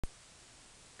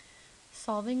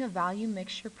Solving a value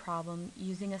mixture problem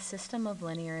using a system of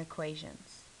linear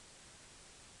equations.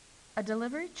 A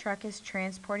delivery truck is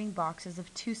transporting boxes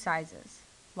of two sizes,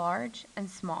 large and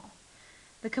small.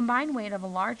 The combined weight of a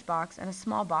large box and a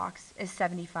small box is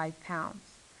 75 pounds.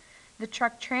 The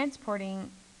truck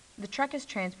is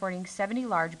transporting 70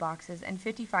 large boxes and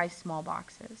 55 small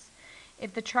boxes.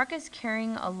 If the truck is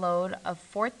carrying a load of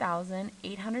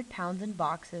 4,800 pounds in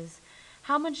boxes,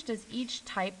 how much does each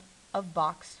type of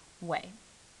box weigh?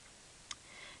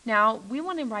 Now, we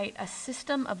want to write a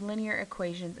system of linear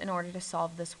equations in order to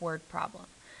solve this word problem.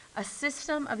 A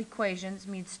system of equations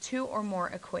means two or more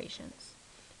equations.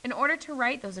 In order to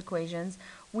write those equations,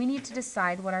 we need to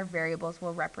decide what our variables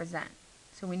will represent.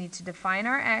 So we need to define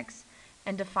our x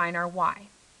and define our y.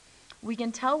 We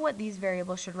can tell what these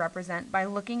variables should represent by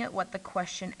looking at what the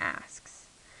question asks.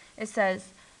 It says,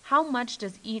 how much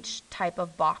does each type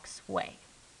of box weigh?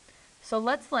 So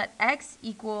let's let x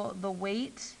equal the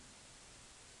weight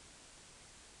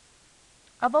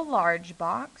of a large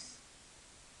box,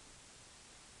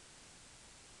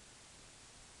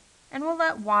 and we'll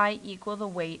let y equal the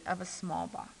weight of a small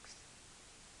box.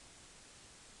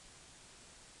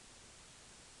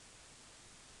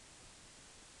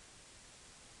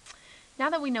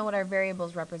 Now that we know what our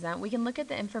variables represent, we can look at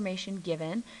the information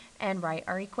given and write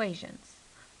our equations.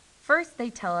 First,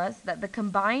 they tell us that the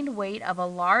combined weight of a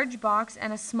large box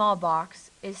and a small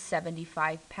box is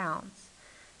 75 pounds.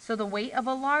 So the weight of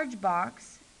a large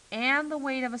box and the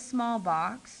weight of a small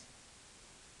box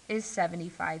is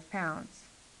 75 pounds.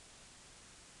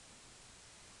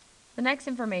 The next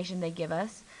information they give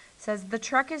us says the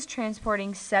truck is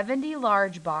transporting 70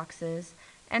 large boxes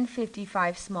and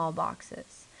 55 small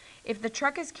boxes. If the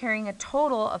truck is carrying a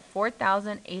total of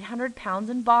 4,800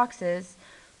 pounds in boxes,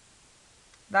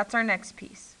 that's our next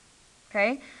piece.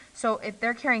 Okay? So if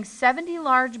they're carrying 70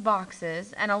 large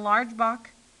boxes and a large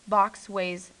box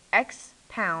weighs X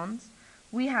pounds,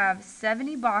 we have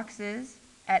 70 boxes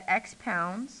at X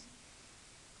pounds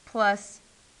plus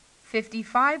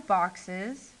 55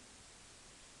 boxes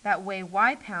that weigh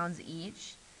Y pounds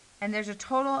each, and there's a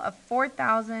total of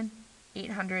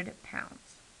 4,800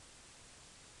 pounds.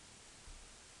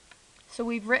 So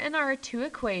we've written our two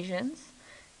equations,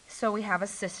 so we have a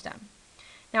system.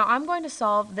 Now I'm going to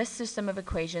solve this system of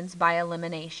equations by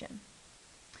elimination.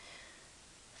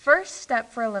 First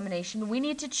step for elimination, we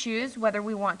need to choose whether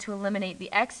we want to eliminate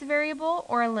the x variable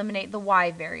or eliminate the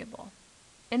y variable.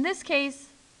 In this case,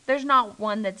 there's not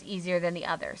one that's easier than the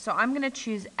other, so I'm going to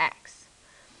choose x.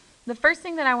 The first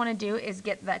thing that I want to do is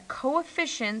get the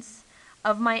coefficients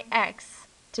of my x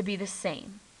to be the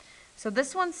same. So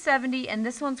this one's 70 and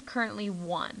this one's currently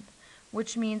 1,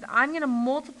 which means I'm going to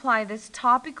multiply this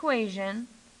top equation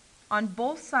on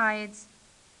both sides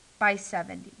by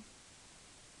 70.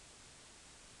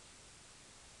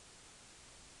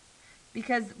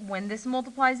 Because when this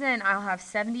multiplies in, I'll have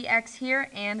 70x here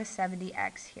and a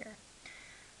 70x here.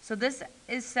 So this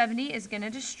is 70 is going to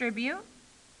distribute.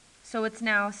 So it's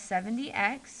now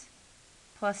 70x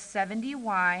plus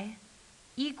 70y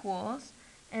equals,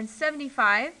 and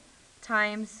 75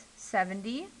 times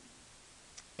 70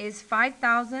 is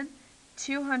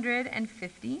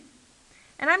 5,250.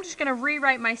 And I'm just going to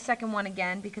rewrite my second one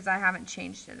again because I haven't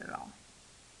changed it at all.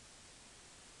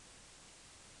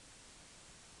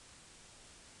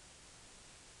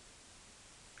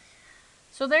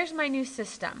 So there's my new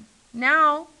system.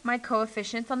 Now my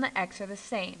coefficients on the x are the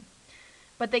same.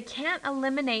 But they can't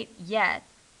eliminate yet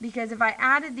because if I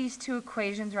added these two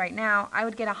equations right now, I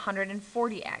would get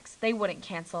 140x. They wouldn't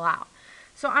cancel out.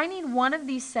 So I need one of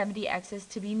these 70x's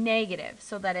to be negative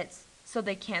so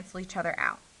they cancel each other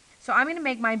out. So I'm going to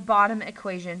make my bottom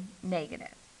equation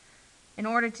negative. In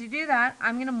order to do that,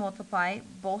 I'm going to multiply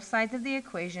both sides of the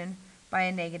equation by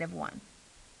a -1.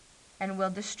 And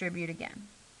we'll distribute again.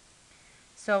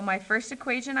 So my first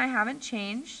equation I haven't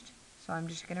changed, so I'm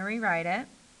just going to rewrite it.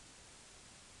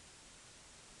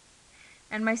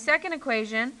 And my second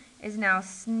equation is now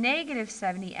negative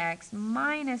 70x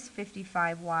minus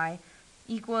 55y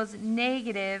equals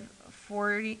negative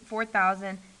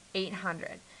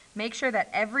 4,800. Make sure that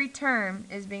every term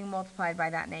is being multiplied by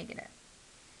that negative.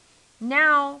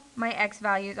 Now my x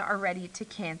values are ready to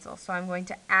cancel, so I'm going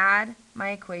to add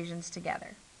my equations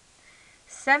together.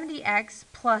 70x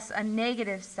plus a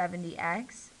negative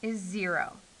 70x is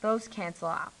 0. Those cancel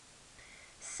out.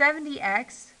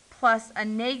 70x plus a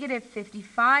negative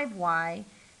 55y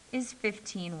is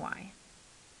 15y.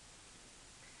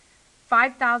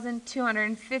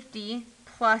 5,250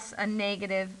 plus a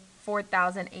negative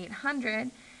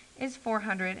 4,800 is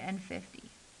 450.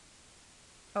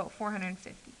 Oh,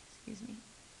 450, excuse me.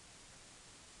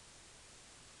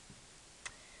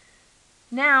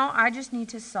 Now I just need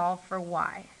to solve for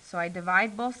y. So I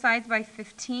divide both sides by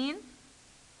 15,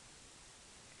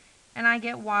 and I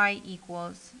get y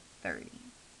equals 30.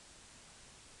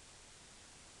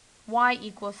 Y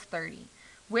equals 30,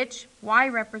 which y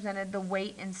represented the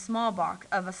weight in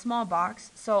of a small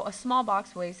box, so a small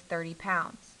box weighs 30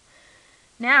 pounds.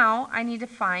 Now I need to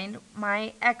find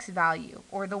my x value,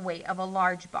 or the weight of a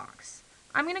large box.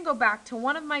 I'm going to go back to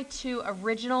one of my two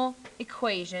original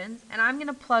equations, and I'm going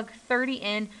to plug 30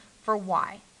 in for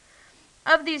y.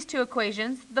 Of these two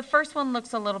equations, the first one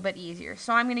looks a little bit easier,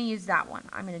 so I'm going to use that one.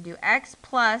 I'm going to do x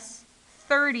plus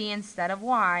 30 instead of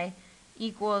y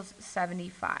equals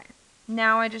 75.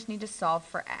 Now I just need to solve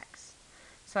for x.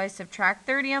 So I subtract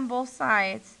 30 on both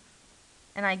sides,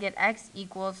 and I get x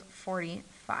equals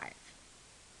 45.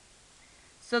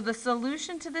 So the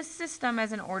solution to this system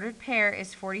as an ordered pair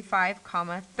is 45,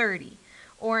 30.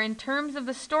 Or in terms of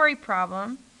the story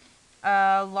problem,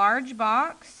 a large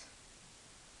box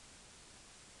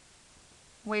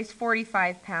weighs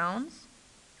 45 pounds,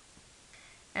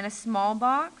 and a small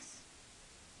box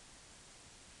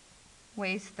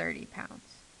weighs 30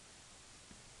 pounds.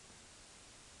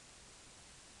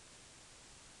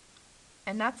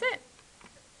 And that's it.